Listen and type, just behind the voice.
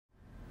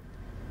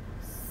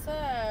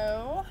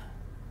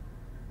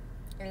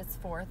It's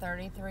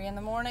 4:33 in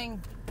the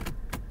morning,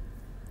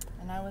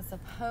 and I was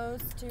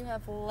supposed to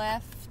have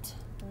left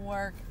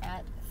work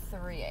at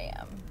 3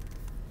 a.m.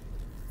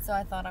 So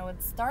I thought I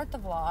would start the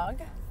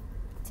vlog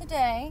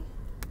today,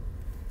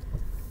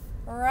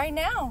 right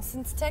now,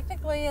 since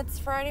technically it's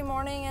Friday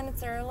morning and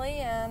it's early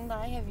and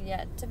I have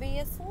yet to be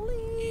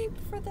asleep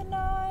for the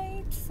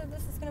night. So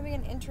this is going to be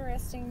an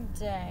interesting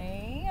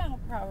day. I'll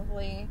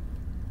probably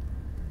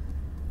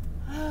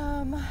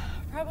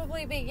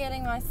be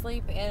getting my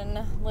sleep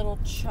in little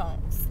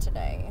chunks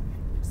today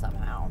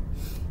somehow.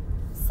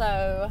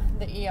 So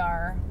the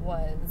ER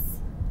was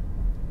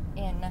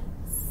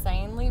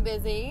insanely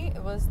busy.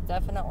 It was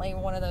definitely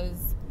one of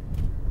those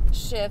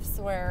shifts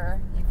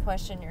where you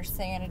question your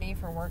sanity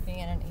for working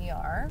in an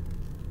ER.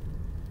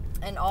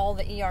 And all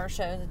the ER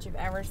shows that you've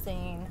ever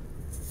seen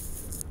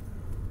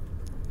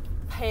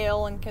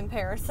pale in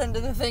comparison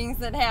to the things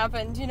that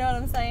happened. You know what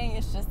I'm saying?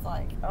 It's just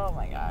like, oh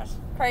my gosh.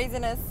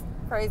 Craziness.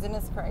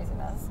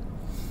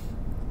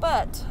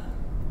 But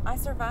I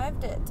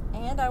survived it,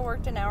 and I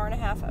worked an hour and a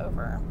half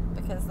over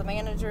because the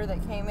manager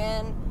that came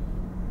in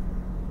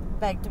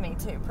begged me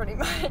to, pretty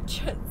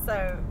much.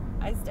 So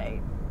I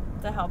stayed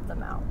to help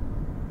them out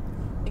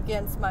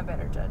against my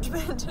better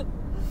judgment.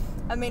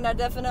 I mean, I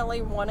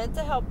definitely wanted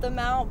to help them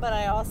out, but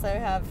I also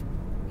have,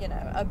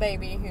 a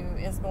baby who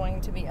is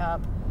going to be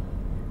up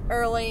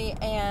early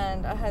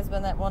and a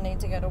husband that will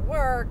need to go to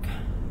work,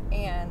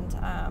 and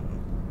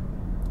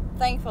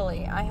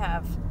thankfully I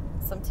have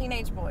some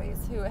teenage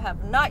boys who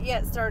have not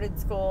yet started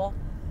school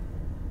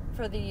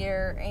for the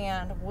year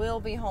and will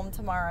be home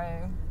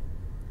tomorrow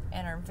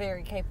and are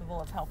very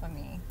capable of helping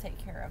me take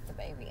care of the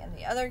baby and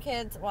the other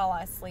kids while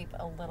I sleep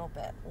a little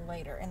bit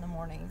later in the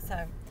morning.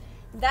 So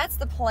that's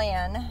the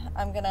plan.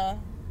 I'm gonna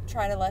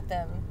try to let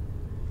them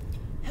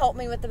help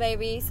me with the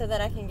baby so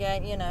that I can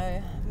get,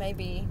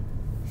 maybe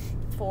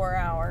 4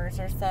 hours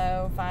or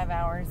so, 5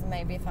 hours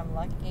maybe if I'm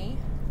lucky,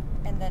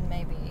 and then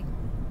maybe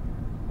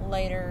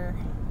later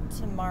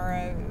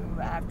tomorrow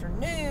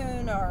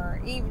afternoon or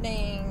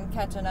evening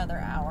catch another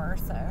hour or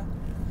so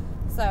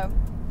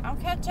I'll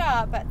catch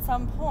up at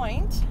some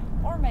point,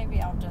 or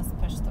maybe I'll just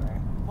push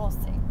through. We'll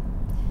see.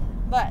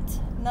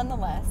 But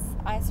nonetheless,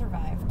 I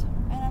survived,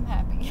 and I'm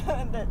happy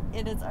that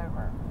it is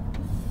over.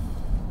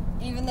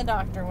 Even the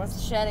doctor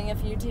was shedding a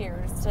few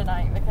tears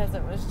tonight because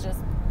it was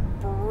just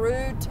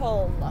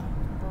brutal.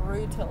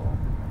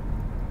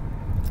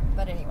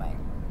 But anyway,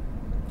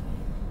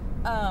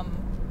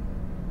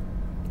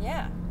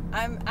 yeah,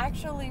 I'm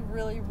actually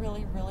really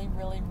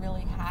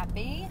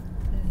happy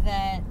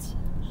that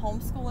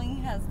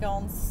homeschooling has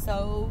gone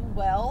so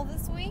well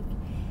this week,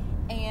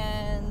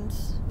 and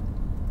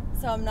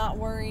so I'm not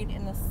worried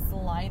in the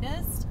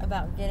slightest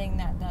about getting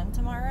that done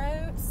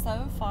tomorrow.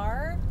 So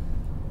far,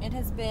 it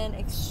has been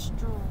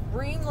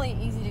extremely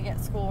easy to get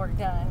schoolwork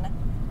done.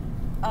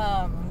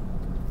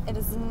 It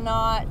has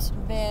not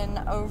been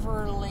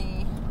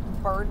overly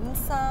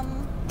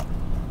burdensome.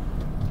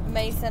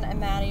 Mason and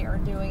Maddie are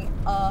doing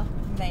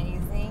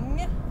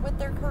amazing with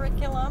their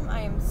curriculum.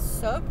 I am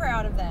so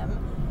proud of them.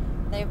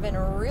 They've been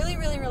really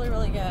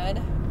good.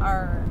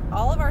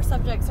 All of our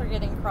subjects are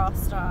getting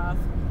crossed off,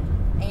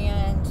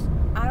 and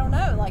I don't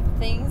know,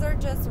 things are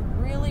just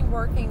really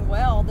working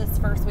well this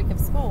first week of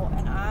school,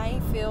 and I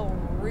feel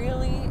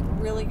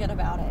really good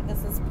about it.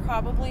 This is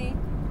probably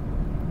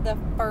the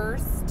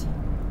first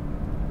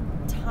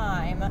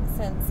time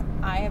since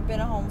I have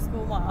been a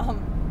homeschool mom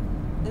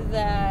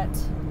that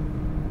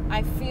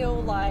I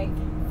feel like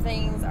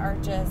things are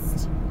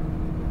just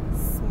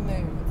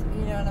smooth.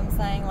 You know what I'm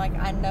saying?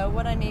 I know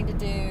what I need to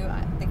do.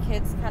 The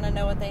kids kind of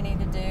know what they need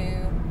to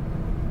do.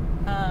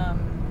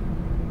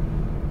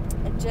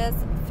 It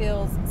just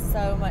feels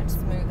so much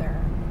smoother.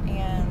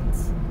 And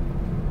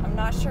I'm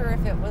not sure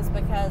if it was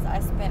because I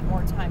spent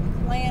more time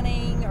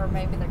planning, or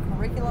maybe the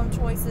curriculum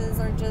choices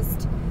are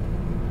just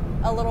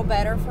a little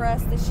better for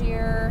us this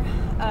year.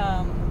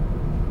 I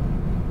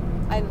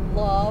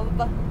love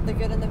The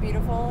Good and the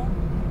Beautiful.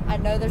 I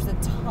know there's a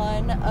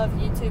ton of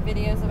YouTube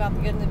videos about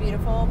The Good and the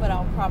Beautiful, but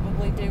I'll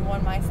probably do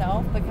one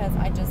myself because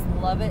I just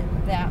love it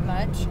that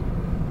much.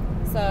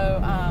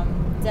 So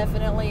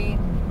definitely,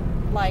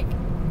 I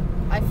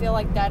feel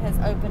like that has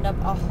opened up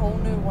a whole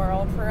new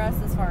world for us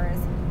as far as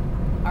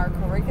our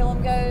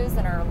curriculum goes,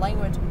 and our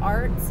language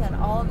arts, and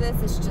all of this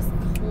is just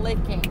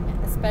clicking,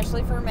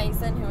 especially for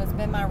Mason, who has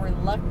been my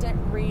reluctant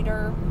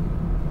reader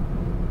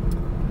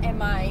and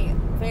my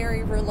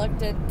very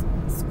reluctant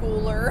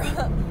schooler.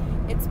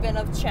 It's been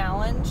a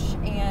challenge,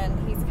 and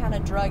he's kind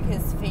of drug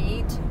his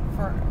feet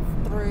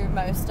through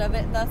most of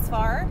it thus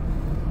far.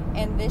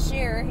 And this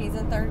year, he's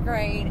in 3rd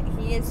grade.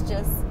 He is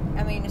just,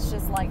 it's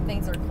just like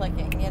things are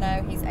clicking,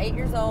 He's 8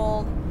 years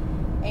old,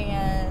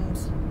 and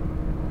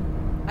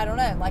I don't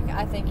know,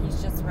 I think he's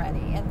just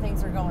ready, and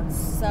things are going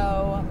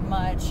so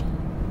much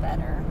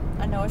better.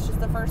 I know it's just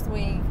the first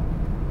week,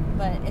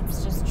 but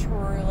it's just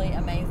truly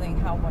amazing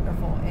how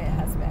wonderful it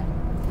has been.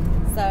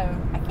 So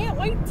I can't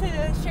wait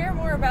to share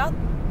more about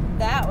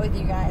that with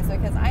you guys,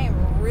 because I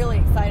am really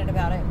excited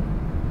about it.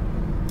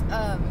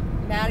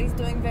 Maddie's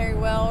doing very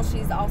well.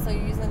 She's also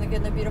using the Good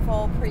and the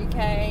Beautiful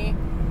pre-K.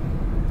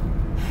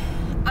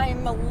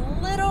 I'm a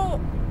little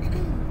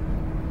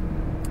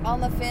on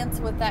the fence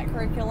with that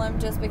curriculum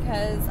just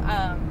because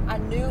I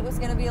knew it was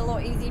going to be a little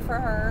easy for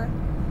her,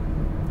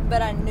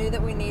 but I knew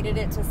that we needed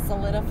it to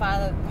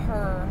solidify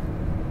her,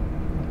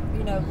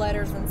 you know,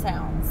 letters and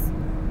sounds,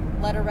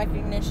 letter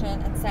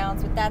recognition and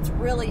sounds. But that's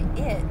really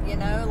it, you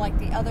know, like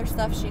the other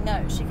stuff she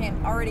knows. She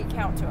can already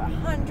count to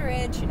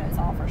 100. She knows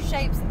all of her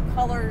shapes and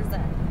colors,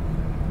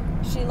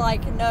 and she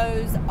like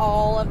knows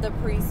all of the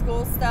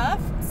preschool stuff.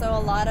 So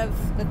a lot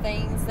of the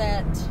things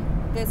that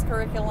this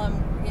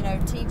curriculum, you know,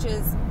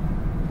 teaches,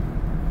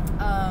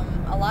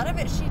 a lot of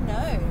it she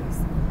knows.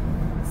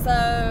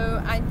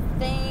 So I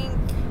think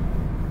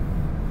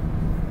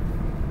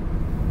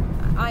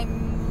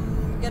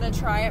I'm gonna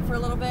try it for a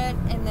little bit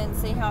and then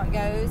see how it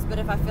goes. But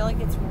if I feel like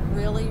it's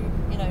really,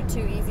 you know,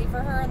 too easy for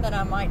her, then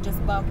I might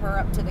just bump her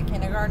up to the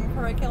kindergarten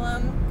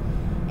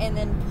curriculum and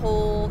then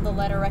pull the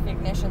letter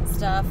recognition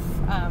stuff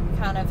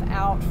kind of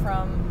out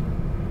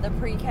from the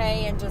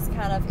pre-K and just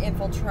kind of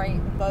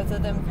infiltrate both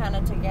of them kind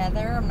of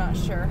together. I'm not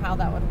sure how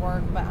that would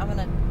work, but I'm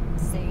gonna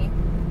see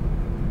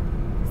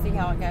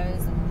how it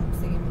goes and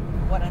see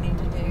what I need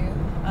to do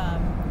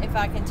if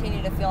I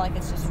continue to feel like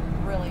it's just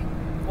really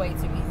way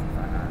too easy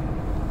for her.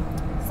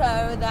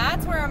 So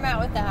that's where I'm at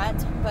with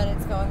that, but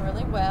it's going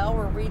really well.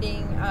 We're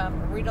reading,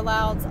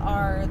 read-alouds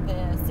are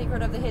The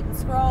Secret of the Hidden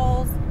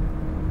Scrolls.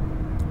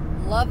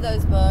 Love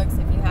those books.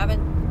 If you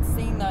haven't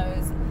seen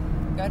those,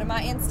 go to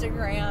my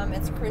Instagram.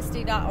 It's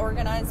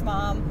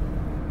Christy.organizedmom.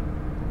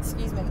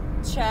 Excuse me.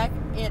 Check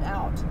it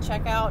out.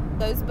 Check out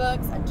those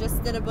books. I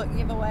just did a book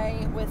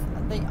giveaway with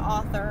the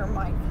author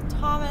Mike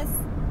Thomas.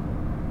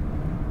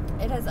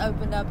 It has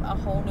opened up a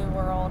whole new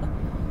world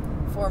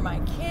for my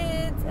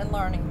kids and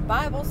learning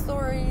Bible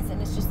stories,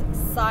 and it's just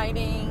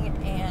exciting,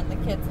 and the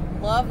kids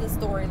love the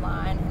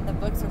storyline, and the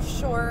books are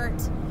short,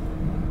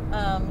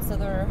 so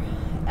they're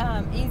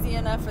easy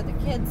enough for the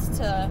kids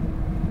to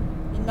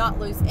not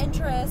lose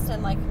interest,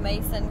 and like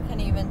Mason can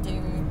even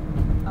do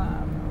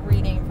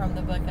reading from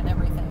the book and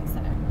everything.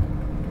 So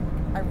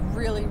I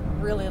really,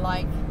 really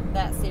like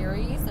that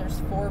series. There's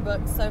 4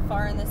 books so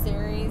far in the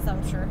series.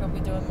 I'm sure he'll be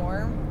doing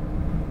more,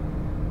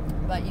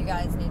 but you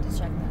guys need to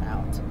check that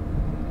out.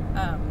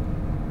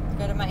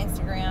 Go to my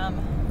Instagram,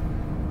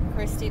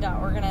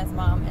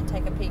 Christy.organizedmom, and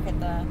take a peek at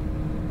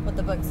what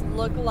the books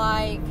look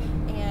like,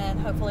 and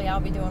hopefully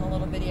I'll be doing a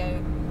little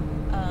video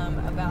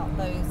about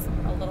those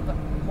a little bit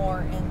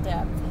more in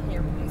depth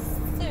here pretty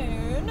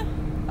soon,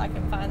 if I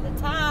can find the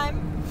time.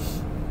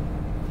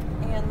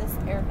 And this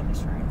air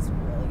conditioner is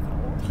really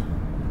cold.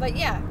 But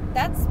yeah,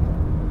 that's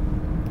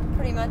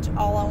pretty much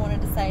all I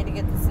wanted to say to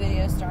get this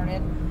video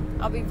started.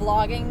 I'll be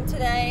vlogging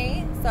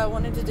today, so I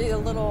wanted to do a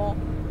little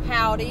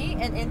howdy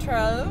and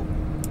intro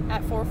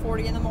at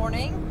 4:40 in the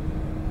morning.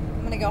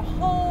 I'm gonna go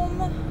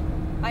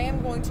home. I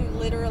am going to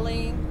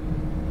literally,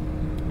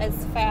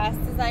 as fast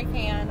as I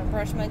can,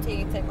 brush my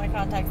teeth, take my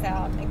contacts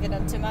out, and get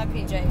into my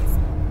PJs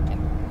and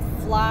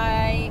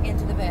fly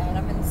into the bed.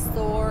 I'm gonna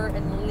soar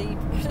and leap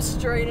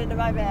straight into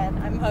my bed.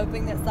 I'm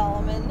hoping that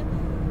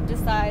Solomon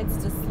decides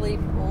to sleep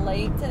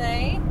late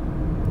today.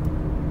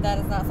 That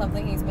is not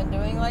something he's been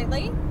doing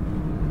lately.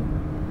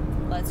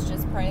 Let's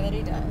just pray that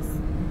he does.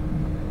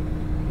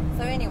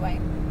 So anyway,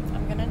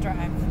 I'm gonna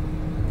drive,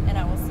 and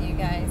I will see you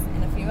guys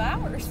in a few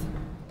hours.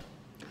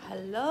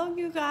 Hello,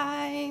 you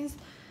guys.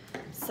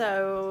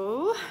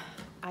 So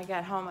I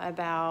got home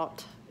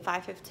about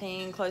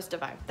 5:15, close to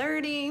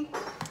 5:30,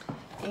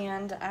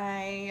 and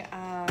I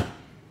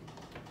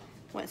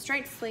went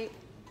straight to sleep,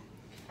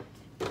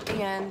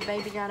 and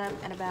baby got up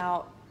at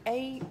about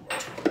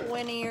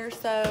 8:20 or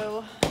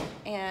so,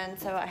 and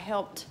so I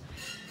helped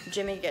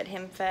Jimmy get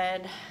him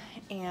fed,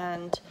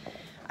 and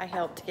I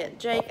helped get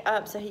Jake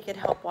up so he could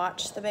help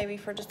watch the baby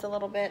for just a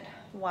little bit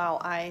while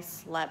I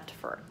slept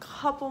for a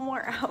couple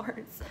more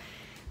hours.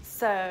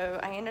 So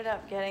I ended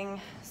up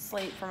getting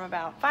sleep from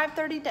about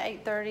 5:30 to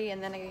 8:30,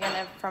 and then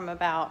again from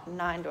about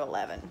 9 to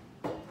 11.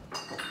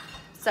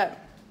 So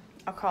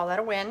I'll call that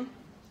a win.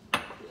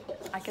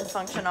 I can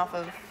function off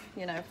of,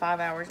 5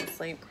 hours of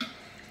sleep.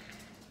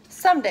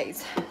 Some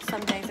days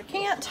I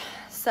can't.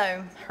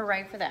 So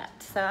hooray for that.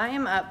 So I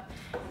am up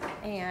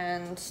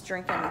and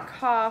drinking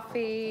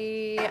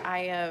coffee.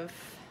 I have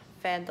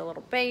fed the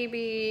little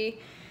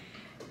baby,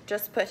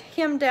 just put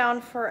him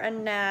down for a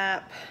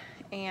nap,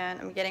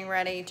 and I'm getting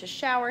ready to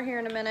shower here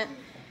in a minute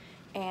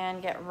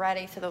and get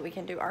ready so that we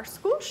can do our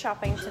school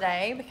shopping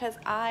today, because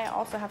I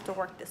also have to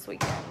work this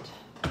weekend.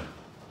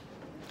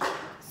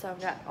 So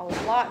I've got a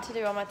lot to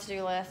do on my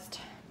to-do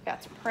list.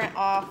 Got to print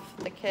off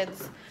the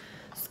kids'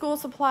 school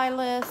supply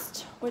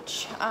list,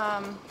 which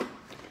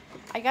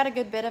I got a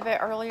good bit of it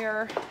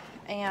earlier,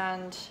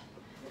 and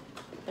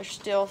there's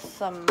still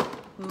some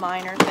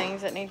minor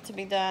things that need to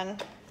be done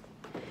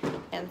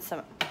and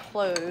some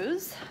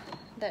clothes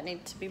that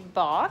need to be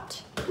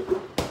bought.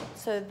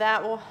 So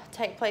that will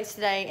take place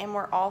today, and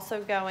we're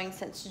also going,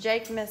 since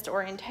Jake missed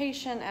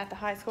orientation at the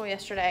high school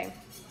yesterday,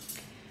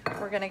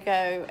 we're gonna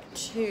go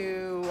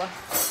to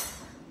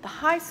the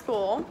high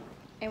school,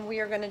 and we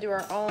are going to do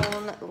our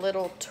own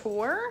little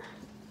tour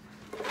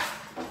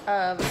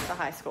of the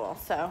high school.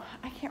 So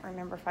I can't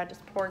remember if I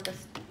just poured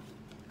this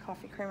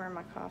coffee creamer in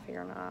my coffee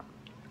or not.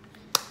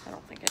 I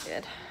don't think I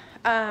did.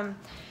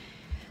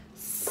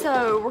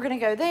 So we're gonna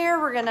go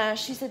there.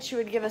 She said she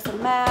would give us a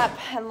map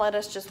and let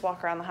us just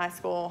walk around the high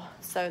school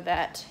so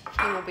that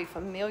he will be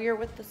familiar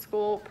with the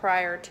school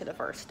prior to the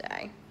first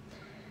day.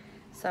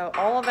 So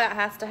all of that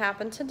has to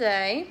happen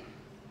today.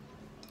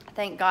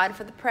 Thank God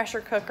for the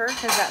pressure cooker,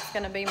 because that's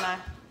gonna be my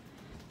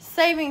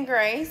saving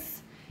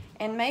grace.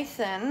 And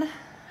Mason,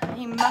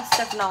 he must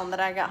have known that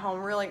I got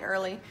home really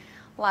late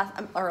last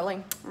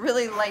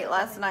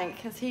night,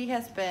 because he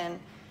has been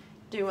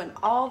doing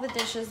all the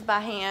dishes by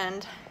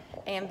hand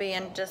and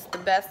being just the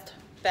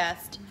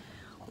best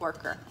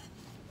worker.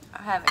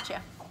 Haven't you?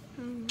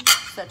 Mm-hmm.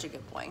 Such a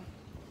good boy.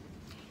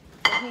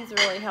 So he's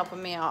really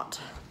helping me out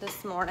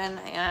this morning,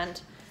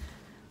 and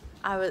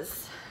I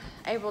was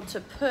able to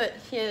put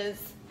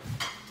his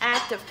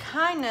act of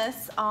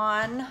kindness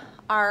on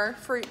our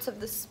Fruits of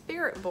the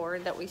Spirit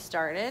board that we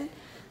started.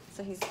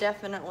 So he's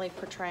definitely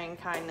portraying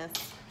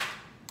kindness.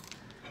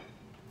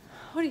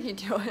 What are you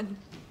doing?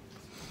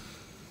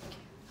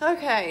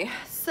 Okay,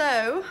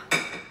 so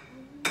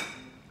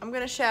I'm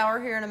gonna shower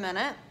here in a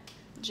minute.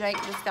 Jake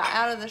just got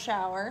out of the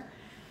shower,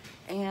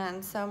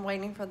 and so I'm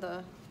waiting for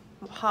the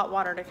hot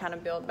water to kind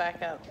of build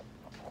back up.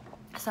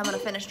 So I'm gonna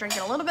finish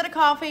drinking a little bit of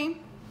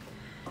coffee.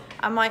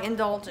 I might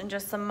indulge in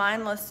just some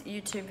mindless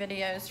YouTube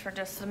videos for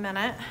just a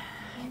minute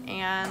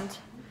and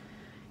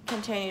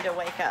continue to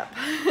wake up,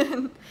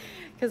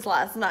 because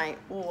last night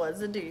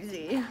was a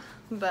doozy,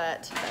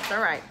 but that's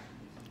all right.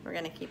 We're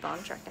gonna keep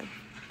on trucking.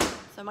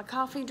 So my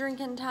coffee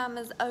drinking time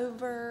is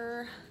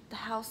over. The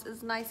house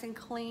is nice and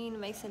clean.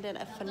 Mason did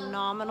a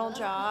phenomenal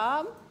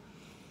job.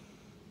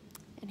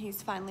 And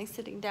he's finally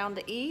sitting down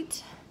to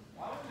eat.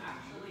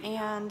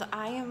 And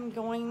I am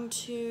going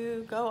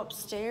to go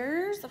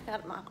upstairs. I've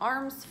got my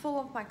arms full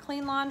of my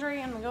clean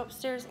laundry. I'm gonna go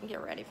upstairs and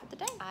get ready for the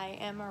day. I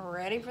am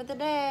ready for the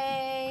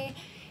day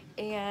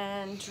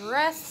and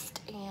dressed,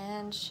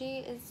 and she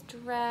is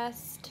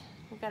dressed.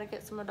 We've got to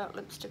get some of that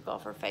lipstick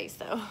off her face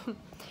though.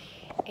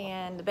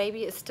 And the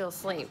baby is still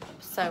asleep,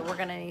 so we're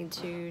gonna need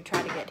to try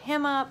to get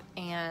him up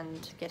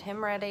and get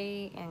him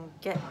ready and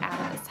get out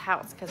of this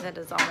house, because it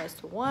is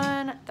almost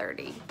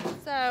 1:30.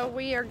 So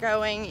we are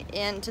going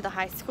into the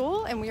high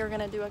school, and we are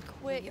gonna do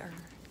we are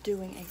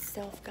doing a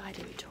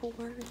self-guided tour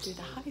through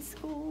the high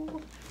school.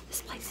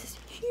 This place is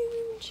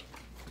huge.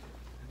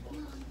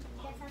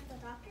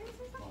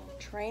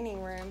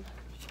 Training room.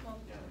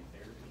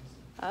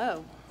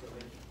 Oh.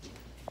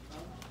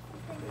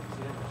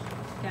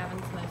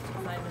 Gavin's most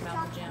excited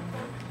about the gym.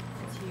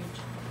 It's huge.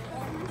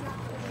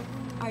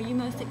 Are you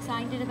most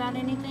excited about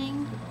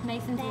anything?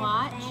 Mason's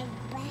watch?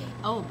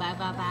 Oh,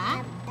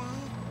 bye.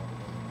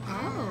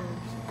 Oh.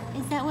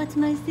 Is that what's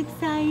most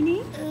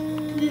exciting?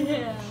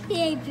 Yeah.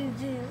 Yay,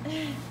 boo-boo.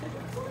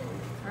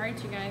 All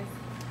right, you guys.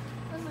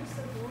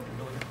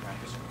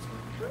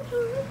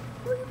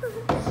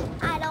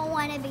 I don't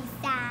want to be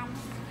sad.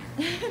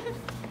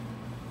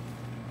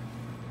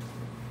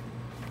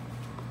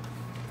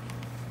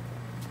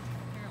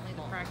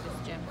 Practice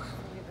gym.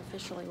 We've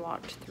officially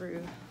walked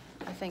through,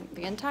 I think,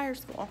 the entire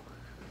school,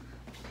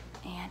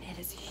 and it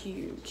is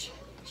huge.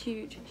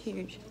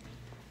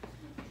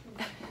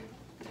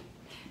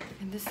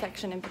 In this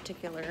section in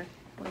particular,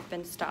 we've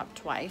been stopped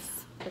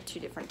twice with 2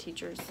 different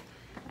teachers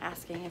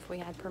asking if we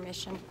had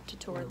permission to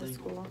tour the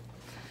school.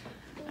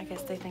 I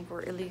guess they think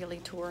we're illegally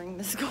touring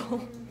the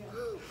school.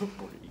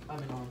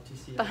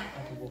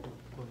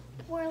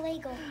 We're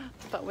legal.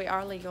 But we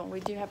are legal. We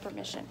do have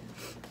permission.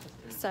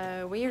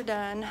 So we are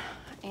done,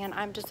 and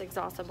I'm just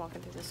exhausted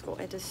walking through the school.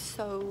 It is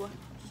so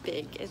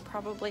big. It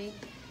probably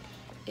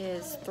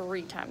is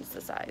 3 times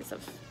the size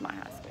of my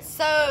high school.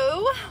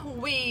 So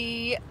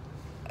we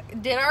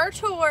did our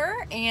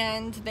tour,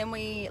 and then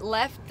we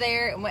left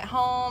there and went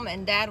home,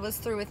 and Dad was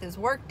through with his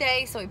work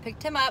day, so we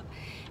picked him up.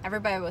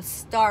 Everybody was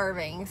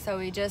starving, so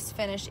we just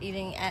finished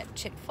eating at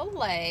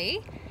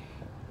Chick-fil-A,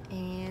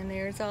 and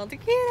there's all the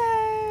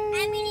kiddos.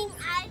 I'm eating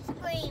ice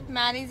cream.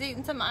 Maddie's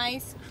eating some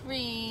ice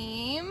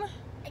cream.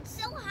 It's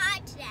so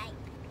hot today.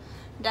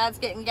 Dad's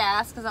getting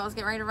gas because I was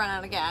getting ready to run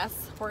out of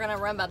gas. We're gonna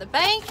run by the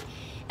bank,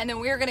 and then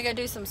we're gonna go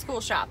do some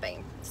school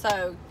shopping.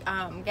 So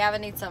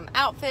Gavin needs some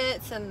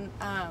outfits, and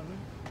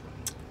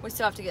we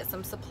still have to get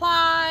some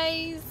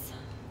supplies,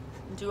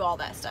 do all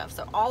that stuff.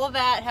 So all of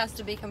that has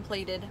to be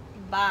completed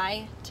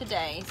by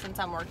today, since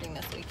I'm working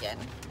this weekend.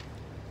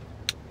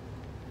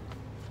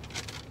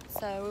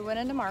 So we went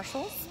into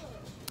Marshall's,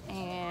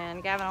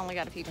 and Gavin only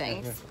got a few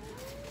things.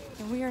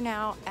 And we are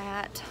now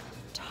at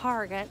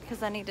Target,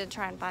 because I need to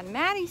try and find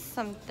Maddie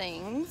some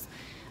things,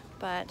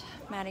 but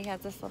Maddie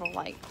has this little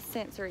like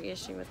sensory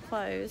issue with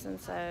clothes,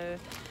 and so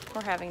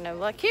we're having no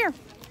luck here.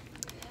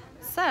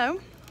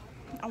 So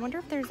I wonder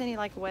if there's any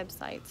like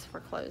websites for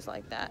clothes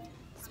like that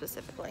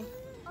specifically.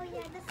 Oh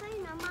yeah, the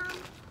same, Mom.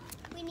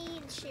 We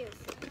need shoes.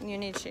 You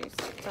need shoes,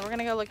 so we're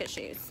gonna go look at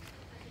shoes.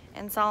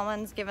 And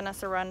Solomon's giving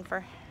us a run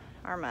for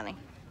our money.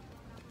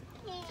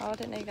 Oh, I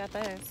didn't know you got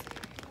those.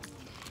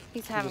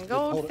 He's having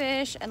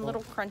goldfish and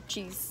little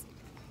crunchies.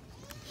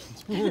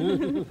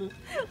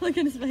 Look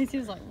at his face. He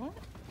was like, what?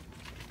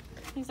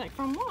 He's like,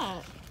 from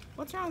what?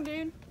 What's wrong,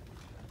 dude?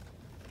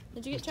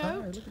 Did you get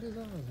choked? Look at his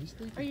eyes. He's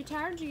sleeping. Are you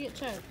tired? Did you get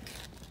choked?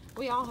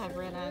 We all have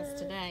red eyes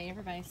today.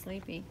 Everybody's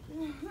sleepy.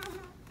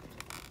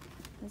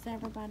 Is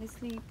everybody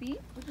sleepy?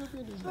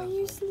 Are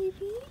you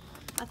sleepy?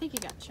 I think he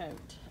got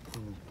choked.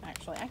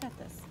 Actually, I got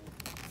this.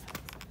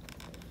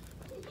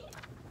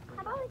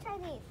 How about we try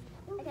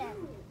these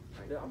again?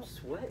 I'm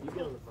sweating. You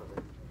get on the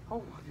phone.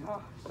 Oh my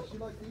gosh. Does she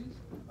like these?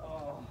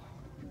 Oh.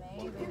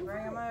 Maybe.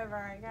 Bring them over.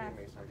 I got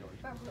it.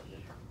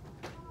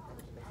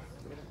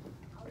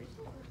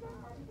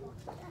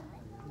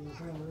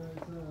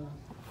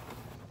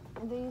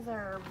 These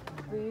are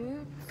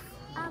boots.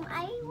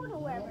 I want to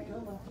wear boots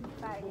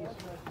if I do.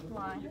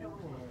 Why?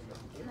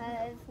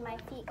 Because my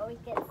feet always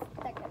get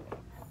stuck in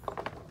boots.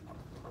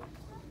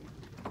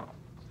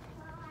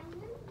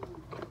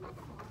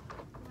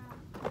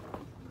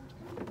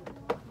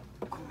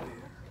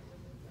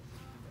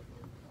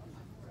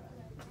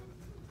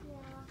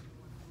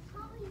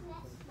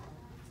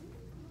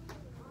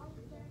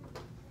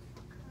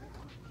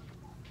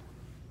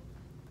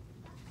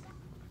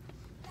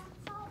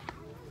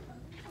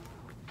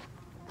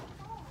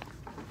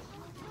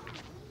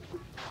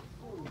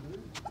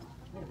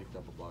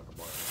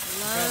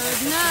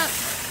 Loading up.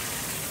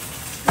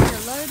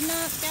 We're loading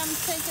up. I'm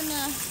taking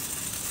the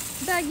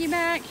baggie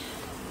back.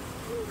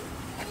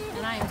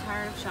 And I am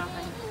tired of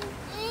shopping.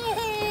 And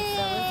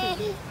so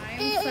is he. I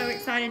am so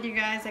excited, you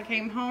guys. I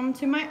came home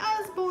to my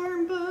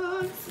Usborne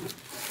books.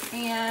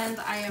 And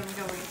I am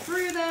going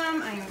through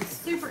them. I am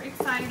super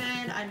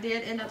excited. I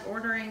did end up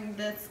ordering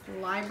this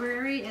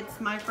library. It's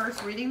my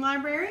first reading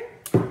library,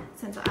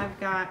 since I've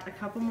got a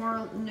couple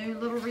more new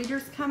little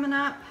readers coming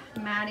up.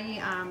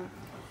 Maddie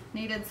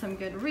needed some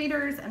good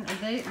readers, and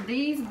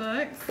these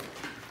books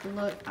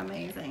look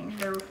amazing.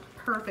 They're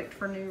perfect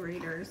for new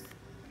readers.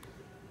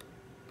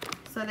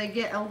 So they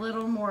get a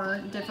little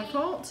more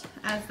difficult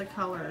as the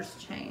colors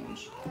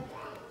change.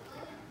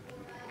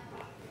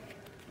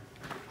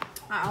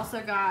 I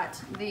also got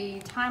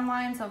the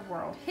Timelines of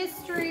World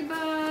History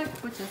book,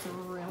 which is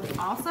really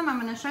awesome.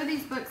 I'm going to show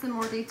these books in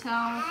more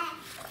detail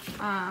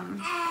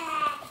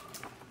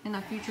in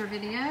a future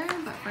video,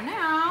 but for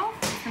now,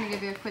 I'm just going to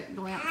give you a quick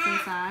glimpse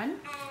inside.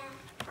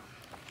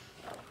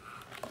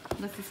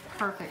 This is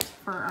perfect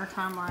for our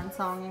timeline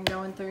song and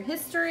going through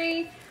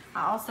history.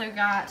 I also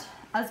got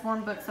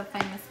Usborne Books of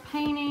Famous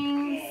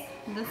Paintings.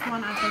 This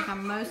one I think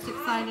I'm most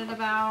excited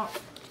about.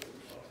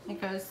 It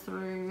goes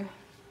through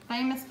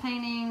famous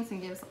paintings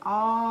and gives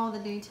all the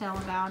detail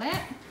about it.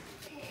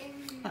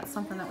 That's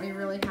something that we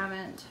really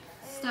haven't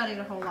studied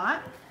a whole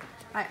lot.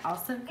 I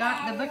also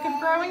got the Book of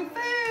Growing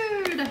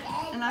Food,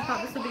 and I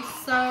thought this would be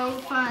so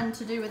fun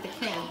to do with the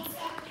kids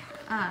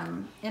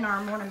in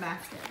our morning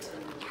basket.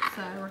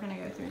 So we're going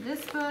to go through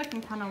this book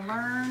and kind of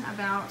learn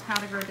about how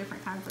to grow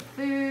different kinds of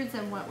foods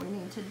and what we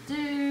need to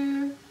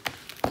do.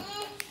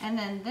 And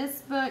then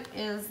this book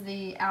is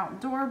the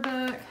outdoor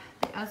book,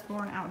 the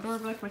Usborne outdoor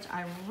book, which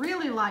I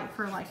really like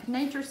for like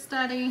nature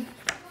study.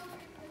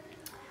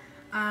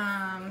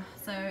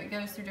 So it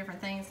goes through different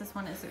things. This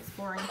one is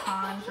exploring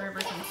ponds,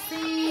 rivers, and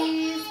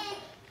seas.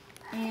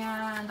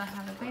 And I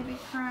have a baby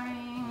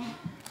crying.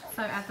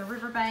 So at the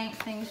riverbank,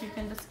 things you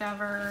can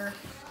discover.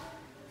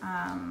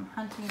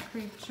 Hunting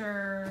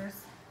creatures.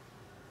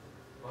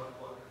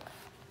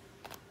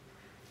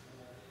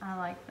 I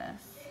like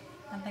this.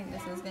 I think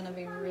this is going to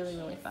be really,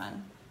 really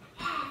fun.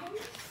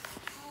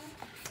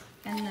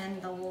 And then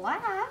the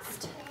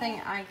last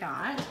thing I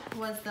got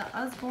was the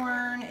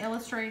Usborne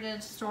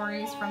Illustrated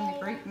Stories from the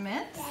Greek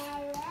Myths.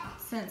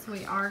 Since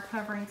we are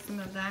covering some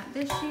of that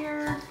this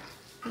year,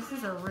 this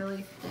is a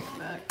really thick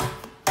book.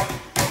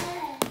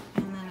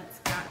 And then it's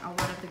got a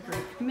lot of the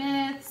Greek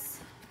myths.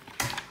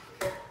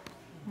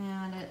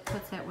 And it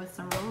puts it with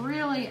some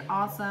really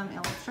awesome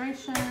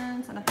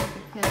illustrations. And I think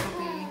the kids will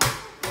be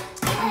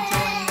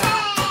enjoying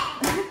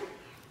that.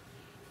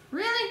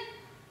 Really?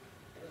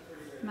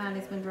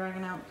 Maddie's been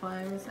dragging out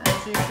clothes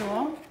as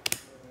usual.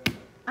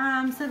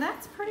 So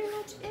that's pretty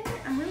much it.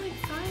 I'm really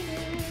excited.